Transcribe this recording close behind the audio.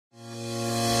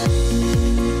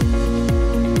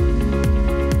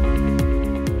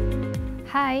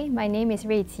my name is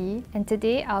Rui Qi, and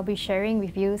today I'll be sharing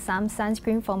with you some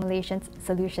sunscreen formulations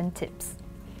solution tips.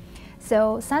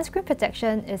 So sunscreen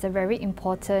protection is a very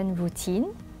important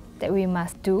routine that we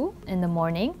must do in the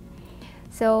morning.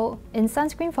 So in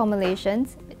sunscreen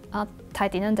formulations,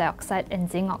 titanium dioxide and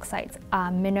zinc oxides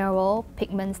are mineral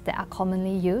pigments that are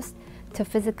commonly used to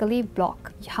physically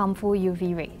block harmful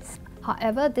UV rays.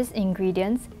 However, these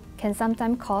ingredients can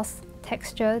sometimes cause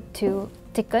texture to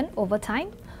thicken over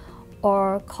time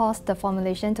or cause the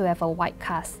formulation to have a white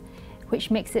cast, which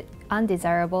makes it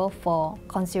undesirable for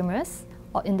consumers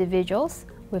or individuals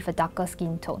with a darker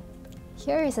skin tone.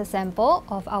 Here is a sample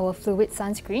of our fluid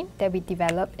sunscreen that we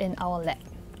developed in our lab.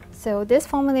 So this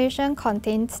formulation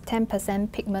contains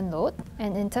 10% pigment load,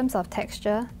 and in terms of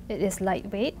texture, it is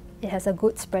lightweight, it has a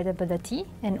good spreadability,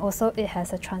 and also it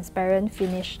has a transparent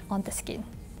finish on the skin.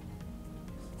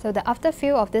 So the after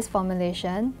feel of this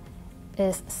formulation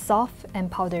is soft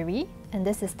and powdery, and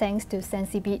this is thanks to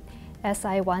Sensibead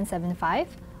Si175,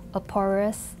 a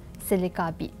porous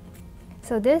silica bead.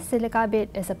 So this silica bead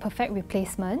is a perfect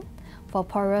replacement for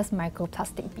porous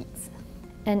microplastic beads.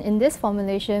 And in this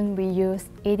formulation, we use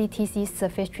ADTC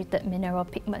surface-treated mineral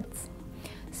pigments.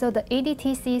 So the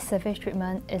ADTC surface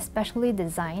treatment is specially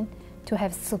designed to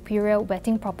have superior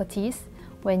wetting properties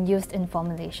when used in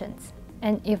formulations.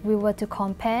 And if we were to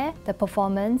compare the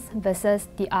performance versus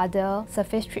the other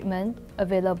surface treatment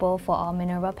available for our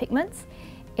mineral pigments,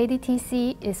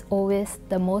 ADTC is always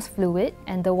the most fluid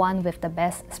and the one with the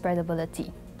best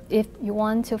spreadability. If you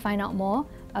want to find out more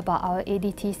about our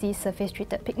ADTC surface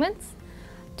treated pigments,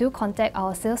 do contact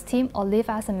our sales team or leave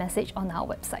us a message on our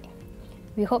website.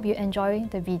 We hope you enjoy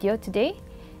the video today,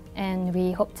 and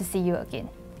we hope to see you again.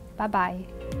 Bye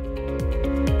bye.